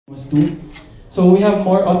2. So we have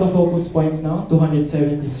more autofocus points now,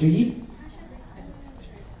 273.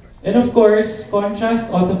 And of course,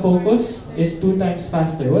 contrast autofocus is 2 times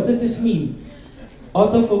faster. What does this mean?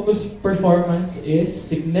 Autofocus performance is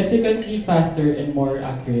significantly faster and more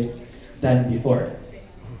accurate than before.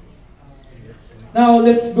 Now,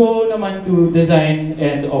 let's go naman to design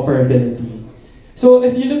and operability. So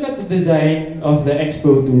if you look at the design of the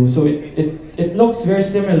XPro2, so it looks very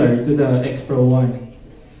similar to the XPro1.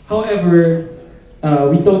 However,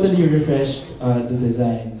 we totally refreshed the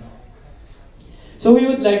design. So we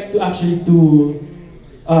would like to actually do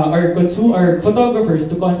our photographers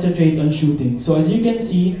to concentrate on shooting. So as you can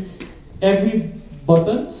see, every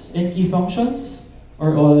buttons and key functions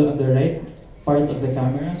are all on the right part of the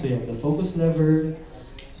camera. So you have the focus lever,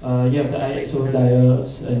 you have the ISO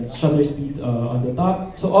dials and shutter speed on the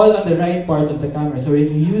top. So all on the right part of the camera. So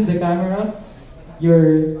when you use the camera,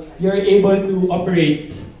 you're able to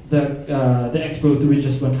operate the XPro2 with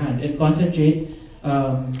just one hand and concentrate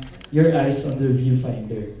your eyes on the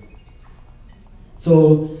viewfinder.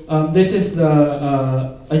 So this is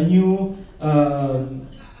a new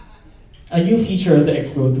feature of the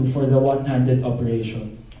XPro2 for the one-handed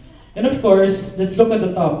operation. And of course, let's look at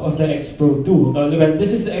the top of the XPro2. Well,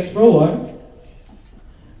 this is the XPro1.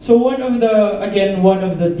 So one of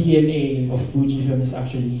the DNA of Fujifilm is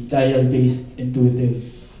actually dial-based intuitive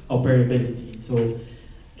operability. So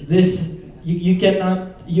this you're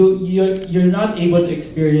not able to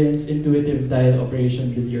experience intuitive dial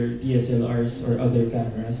operation with your DSLRs or other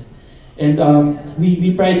cameras. And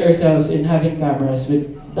we pride ourselves in having cameras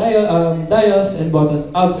with dials and buttons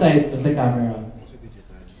outside of the camera.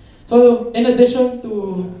 So in addition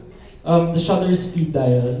to the shutter speed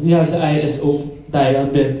dial, we have the ISO dial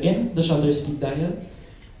built in, the shutter speed dial.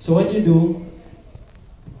 So what you do,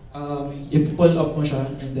 you pull up mo siya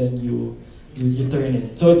and then you turn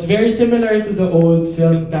it. So it's very similar to the old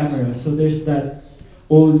film camera. So there's that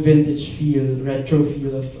old vintage feel, retro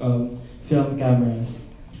feel of film cameras.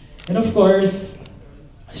 And of course,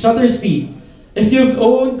 shutter speed. If you've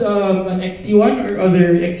owned an X-T1 or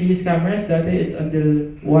other X-series cameras, that it's until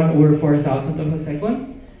 1/4,000 of a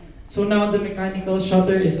second. So now the mechanical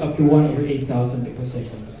shutter is up to 1/8,000 of a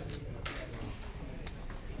second.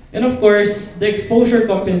 And of course, the exposure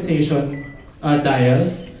compensation dial.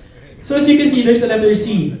 So as you can see, there's a letter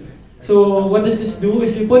C. So what does this do?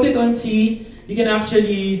 If you put it on C, you can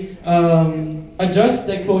actually adjust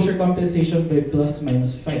the exposure compensation by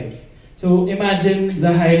 ±5. So imagine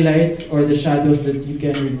the highlights or the shadows that you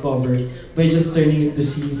can recover by just turning it to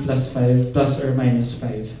C +5,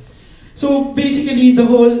 ±5. So basically, the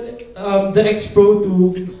whole the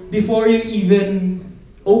XPro2, before you even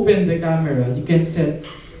open the camera, you can set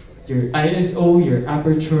your ISO, your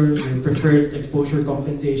aperture, your preferred exposure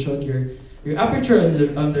compensation, your aperture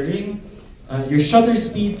on the ring, your shutter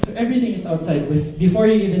speed. So everything is outside. Before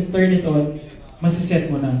you even turn it on,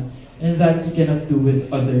 masiset mo na. And that you cannot do with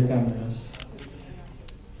other cameras.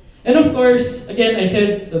 And of course, again, I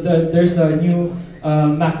said that there's a new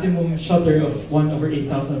maximum shutter of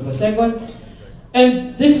 1/8,000 of a second.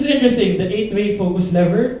 And this is interesting, the 8-way focus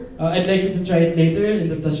lever. I'd like you to try it later in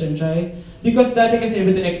the touch and try. Because dati kasi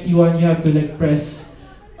with the XT1, you have to like press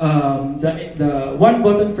the one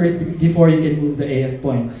button first before you can move the AF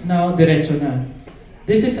points. Now, diretso na.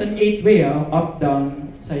 This is an 8-way, up,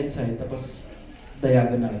 down, side, side, tapos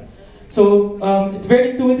diagonal. So it's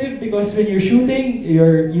very intuitive because when you're shooting,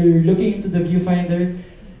 you're looking into the viewfinder,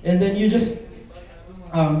 and then you just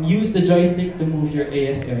use the joystick to move your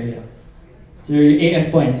AF area, so your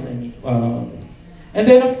AF points. I mean, and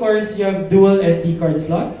then of course you have dual SD card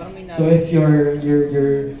slots. So if you're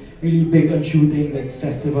really big on shooting like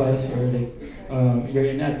festivals or like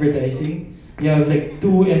you're in advertising, you have like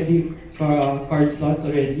 2 SD card slots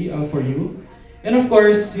already for you. And of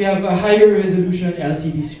course, we have a higher resolution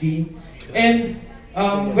LCD screen and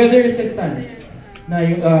weather resistant. Now,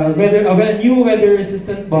 a new weather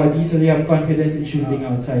resistant body, so you have confidence in shooting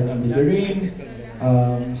outside under the rain,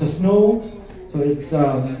 so snow. So it's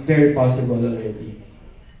very possible already.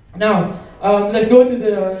 Now, let's go to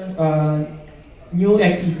the new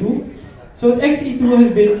Xe2. So the Xe2 has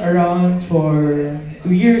been around for 2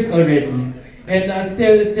 years already, and it's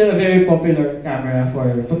still a very popular camera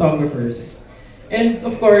for photographers. And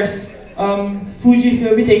of course,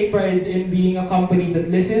 Fujifilm, we take pride in being a company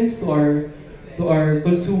that listens to our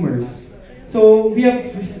consumers. So we have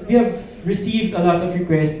received a lot of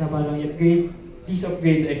requests na parang please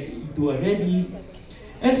upgrade the Xe2 already.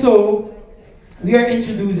 And so we are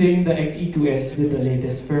introducing the Xe2S with the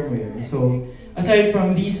latest firmware. So aside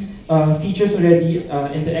from these features already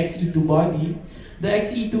in the Xe2 body, the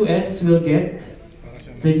Xe2S will get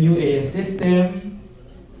the new AF system,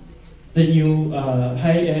 the new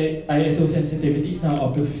high ISO sensitivity is now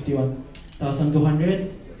up to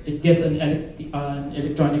 51,200. It gets an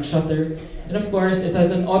electronic shutter, and of course, it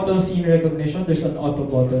has an auto scene recognition. There's an auto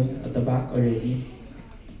button at the back already.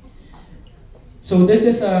 So this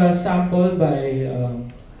is a sample by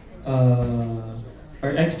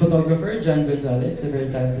our ex-photographer, Jan Gonzalez, the very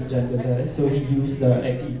talented Jan Gonzalez. So he used the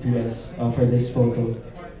Xe2S for this photo.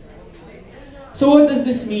 So what does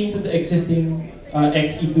this mean to the existing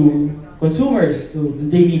Xe2 consumers? So do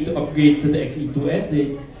they need to upgrade to the Xe2S?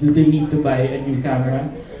 Do they need to buy a new camera?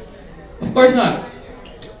 Of course not.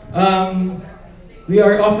 We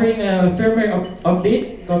are offering a firmware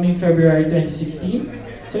update coming February 2016.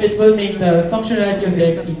 So it will make the functionality of the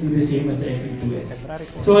Xe2 the same as the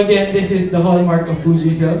Xe2S. So again, this is the hallmark of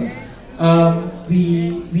Fujifilm.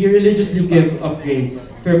 We religiously give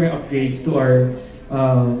upgrades, firmware upgrades to our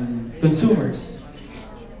consumers.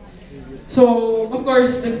 So of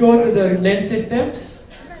course, let's go to the lens systems.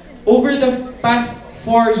 Over the past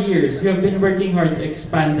 4 years, we have been working hard to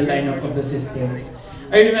expand the lineup of the systems.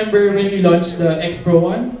 I remember when we launched the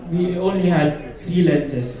XPro1, we only had 3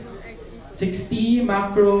 lenses. 60,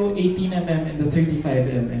 macro, 18mm, and the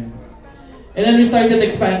 35mm. And then we started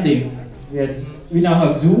expanding. We now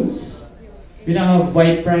have zooms, we now have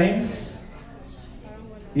wide primes,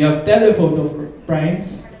 we have telephoto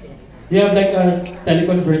primes, we have like a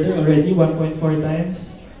teleconverter already, 1.4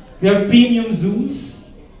 times. We have premium zooms,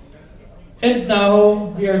 and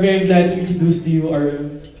now we are very glad to introduce to you our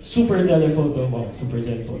super telephoto,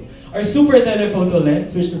 our super telephoto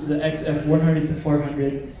lens, which is the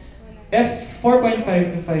XF100-400 f4.5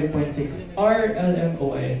 to 5.6 R LM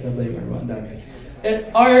OIS WR1. And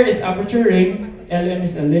R is aperture ring, LM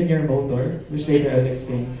is a linear motor, which later I'll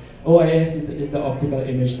explain. OIS is the optical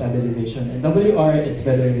image stabilization, and WR is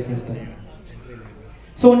weather resistant.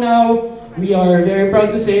 So now we are very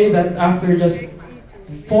proud to say that after just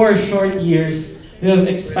 4 short years, we have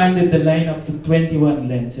expanded the lineup to 21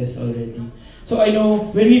 lenses already. So I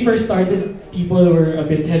know when we first started, people were a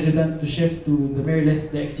bit hesitant to shift to the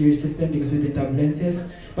mirrorless, the X series system because we didn't have lenses.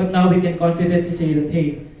 But now we can confidently say that,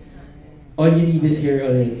 hey, all you need is here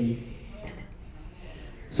already.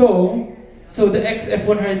 So the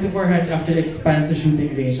XF100-400 actually expands the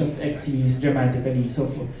shooting range of X series dramatically.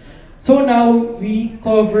 So now we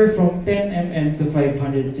cover from 10mm to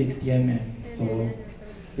 560mm. So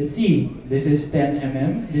let's see, this is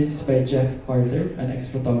 10mm. This is by Jeff Carter, an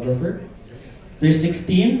ex-photographer. There's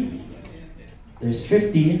 16, there's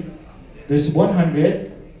 50, there's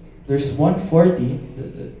 100, there's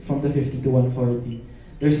 140, from the 50 to 140,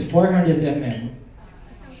 there's 400mm,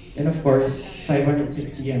 and of course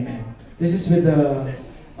 560mm. This is with the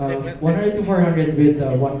 100 to 400 with the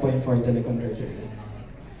 1.4 teleconverter lens.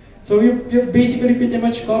 So you're basically pretty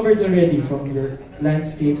much covered already, from your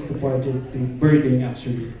landscapes to portraits to birding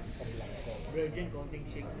actually.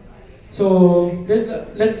 So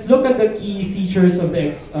let's look at the key features of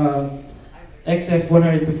the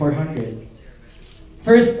XF100-400.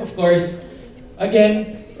 First, of course,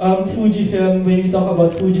 again, Fujifilm, when we talk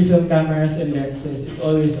about Fujifilm cameras and lenses, it's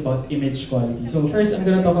always about image quality. So first, I'm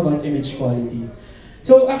going to talk about image quality.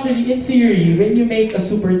 So actually, in theory, when you make a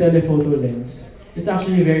super telephoto lens, it's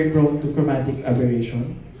actually very prone to chromatic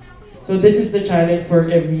aberration. So this is the challenge for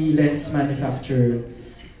every lens manufacturer.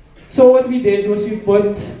 So what we did was we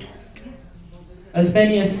put as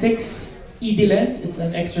many as 6 ED lens, it's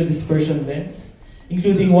an extra dispersion lens,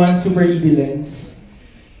 including 1 super ED lens,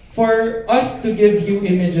 for us to give you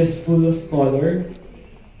images full of color,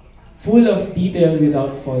 full of detail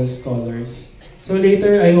without false colors. So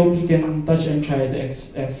later, I hope you can touch and try the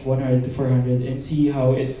XF100-400 and see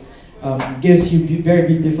how it gives you very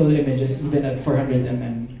beautiful images even at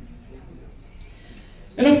 400mm.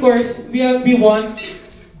 And of course, we want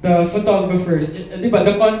the photographers,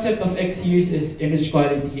 the concept of X series is image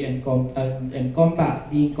quality and compact,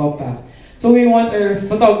 being compact. So we want our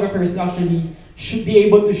photographers actually should be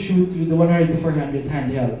able to shoot with the 100-400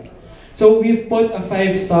 handheld. So we've put a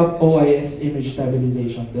 5-stop OIS image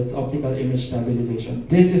stabilization, that's optical image stabilization.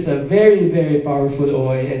 This is a very, very powerful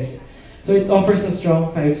OIS. So it offers a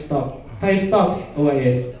strong 5 stops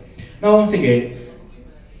OIS. Now, sige,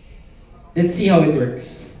 let's see how it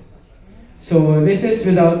works. So this is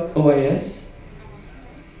without OIS.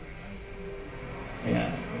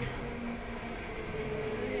 Yeah.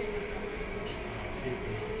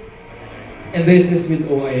 And this is with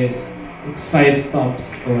OIS. It's 5 stops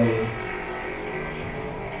OIS.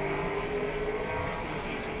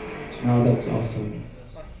 Now that's awesome.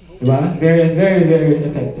 Diba? Very, very, very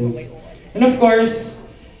effective. And of course,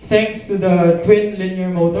 thanks to the twin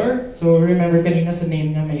linear motor. So remember kanina sa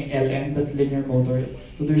name niya may LM, that's linear motor.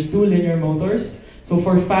 So there's two linear motors. So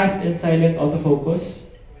for fast and silent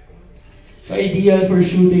autofocus. So ideal for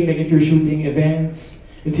shooting, like if you're shooting events,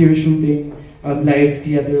 if you're shooting live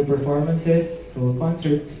theater performances, so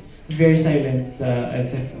concerts, it's very silent,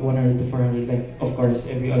 except 100 to 400, like of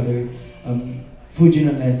course every other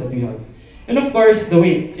Fujifilm lens that we have. And of course the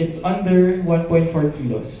weight, it's under 1.4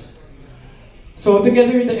 kilos. So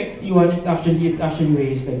together with the XT1, it actually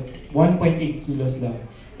weighs like 1.8 kilos lang.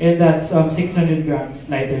 And that's 600 grams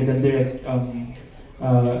lighter than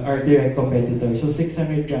our direct competitor. So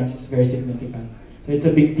 600 grams is very significant. So it's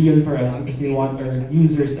a big deal for us because we want our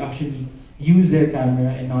users to actually use their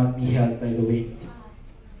camera and not be held by the weight.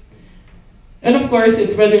 And of course,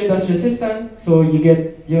 it's weather and dust resistant. So you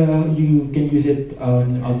can use it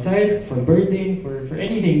outside for birding, for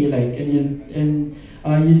anything you like, and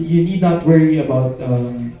you need not worry about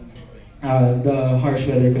the harsh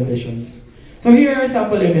weather conditions. So here are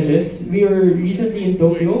sample images. We were recently in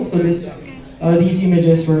Tokyo, so these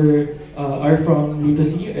images are from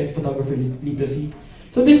Litosi, as photographer Litosi.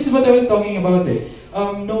 So this is what I was talking about.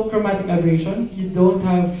 No chromatic aberration. You don't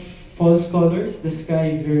have false colors. The sky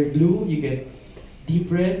is very blue. You get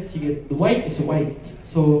deep reds. You get the white is white.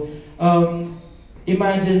 So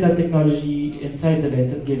imagine that technology inside the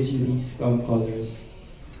lens that gives you these colors.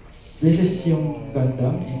 This is yung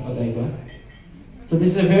Gundam in Odaiba. So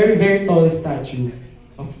this is a very, very tall statue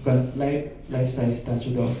of life-size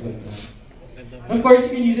statue of Gundam. And of course, you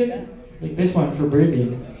can use it like this one for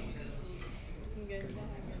birding.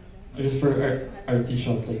 Or just for artsy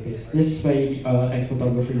shots like this. This is by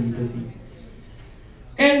ex-photographer Litosi.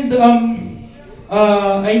 And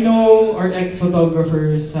I know our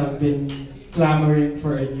ex-photographers have been clamoring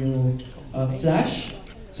for a new flash.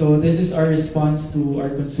 So this is our response to our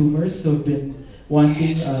consumers who have been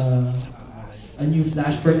wanting a new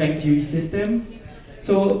flash for X series system.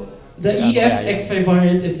 So the EF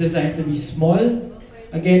X500 is designed to be small.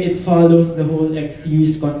 Again, it follows the whole X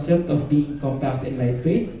series concept of being compact and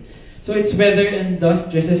lightweight. So it's weather and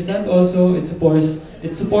dust resistant. Also, it supports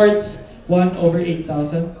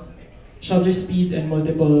 1/8000 shutter speed and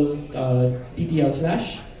multiple TTL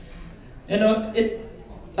flash. And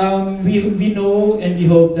we know and we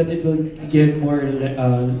hope that it will give more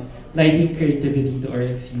lighting creativity to our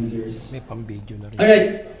X users.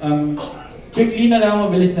 Alright, quickly na lang,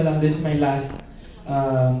 mabilis na lang. This is my last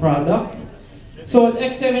product. So the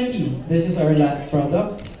X70, this is our last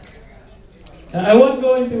product. I won't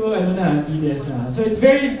go into details na. So it's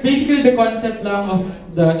basically the concept lang of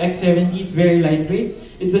the X70. It's very lightweight.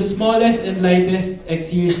 It's the smallest and lightest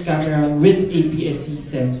X series camera with APS-C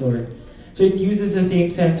sensor. So it uses the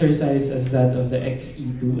same sensor size as that of the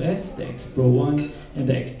Xe2S, the XPro2, and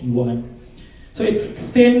the XT1. So it's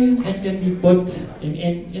thin and can be put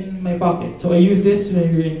in my pocket. So I use this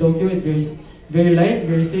when we're in Tokyo. It's very, very light,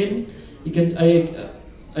 very thin. I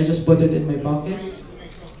just put it in my pocket.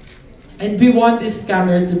 And we want this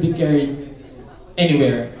camera to be carried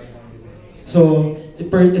anywhere. So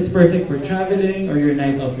it's perfect for traveling or your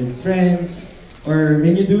night out with friends, or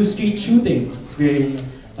when you do street shooting. It's very,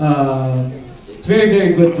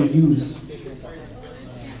 very good to use.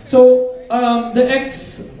 So the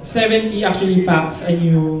X70 actually packs a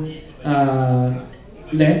new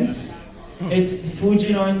lens. It's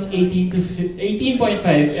Fujinon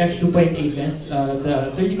 18.5 f2.8 lens.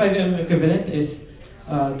 The 35mm equivalent is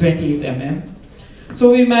 28mm.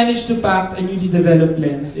 So we managed to pack a newly developed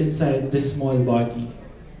lens inside this small body.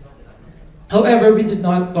 However, we did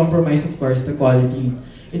not compromise, of course, the quality.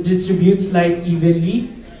 It distributes light evenly,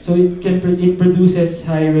 so it produces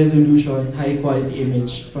high resolution, high quality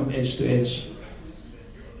image from edge to edge.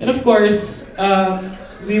 And of course,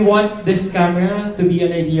 we want this camera to be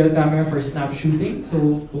an ideal camera for snap shooting.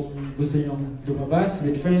 So kung gusto nyong lumabas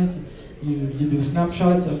with friends, you do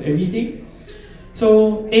snapshots of everything.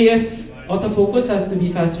 So AF autofocus has to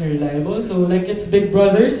be fast and reliable. So like its big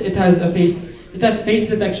brothers, it has face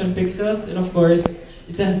detection pixels, and of course,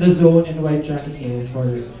 it has the zone and wide tracking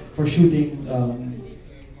for shooting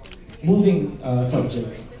moving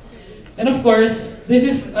subjects. And of course, this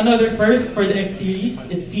is another first for the X series.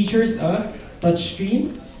 It features a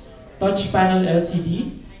touchscreen, touch panel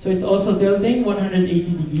LCD. So it's also tilting 180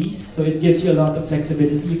 degrees. So it gives you a lot of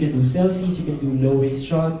flexibility. You can do selfies, you can do low waist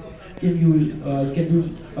shots, you can do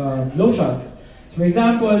low shots. So for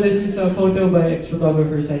example, this is a photo by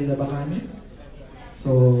ex-photographer Xe2S.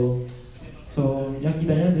 So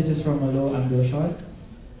nakita nyo, this is from a low angle shot.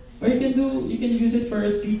 Or you can use it for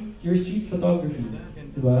your street photography.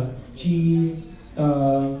 Diba? She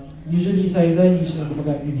usually Xe2S needs a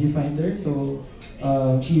viewfinder, so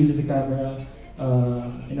She uses the camera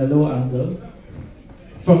in a low angle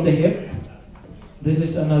from the hip. This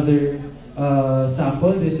is another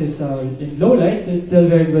sample. This is in low light, so it's still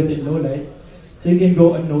very good in low light. So you can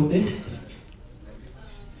go unnoticed.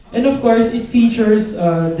 And of course, it features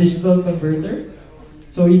a digital converter.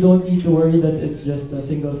 So you don't need to worry that it's just a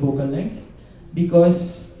single focal length,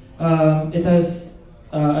 because it has,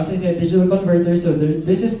 as I said, digital converter. So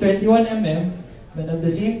this is 21 mm, but at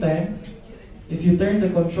the same time, if you turn the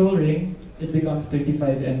control ring, it becomes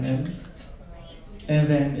 35 mm, and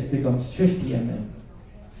then it becomes 50 mm.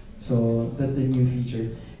 So that's the new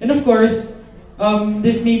feature. And of course,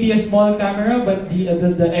 this may be a small camera, but the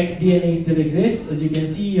XDNA still exists. As you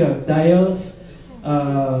can see, you have dials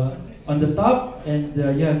on the top, and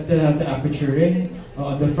you still have the aperture ring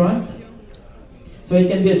on the front. So it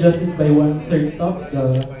can be adjusted by 1/3 stop,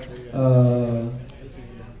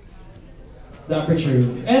 the aperture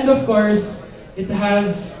ring. And of course, it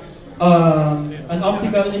has an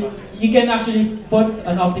optical, you can actually put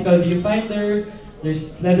an optical viewfinder.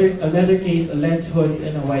 There's a leather case, a lens hood,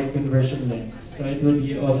 and a wide conversion lens. So it will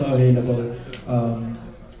be also available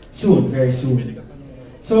soon, very soon.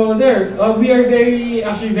 So there, we are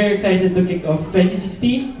actually very excited to kick off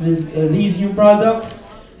 2016 with these new products.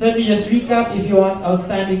 So let me just recap. If you want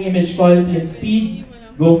outstanding image quality and speed,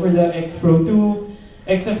 go for the XPro2.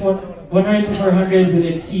 XF100-400 will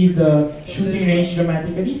exceed the shooting range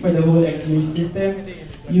dramatically for the whole X series system.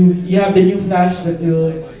 You have the new flash that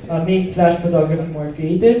will make flash photography more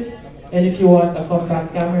creative. And if you want a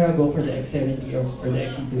compact camera, go for the X70 or the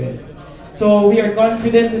Xe2S. So we are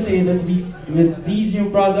confident to say that with these new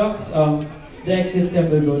products, the X system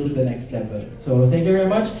will go to the next level. So thank you very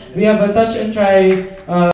much. We have a touch and try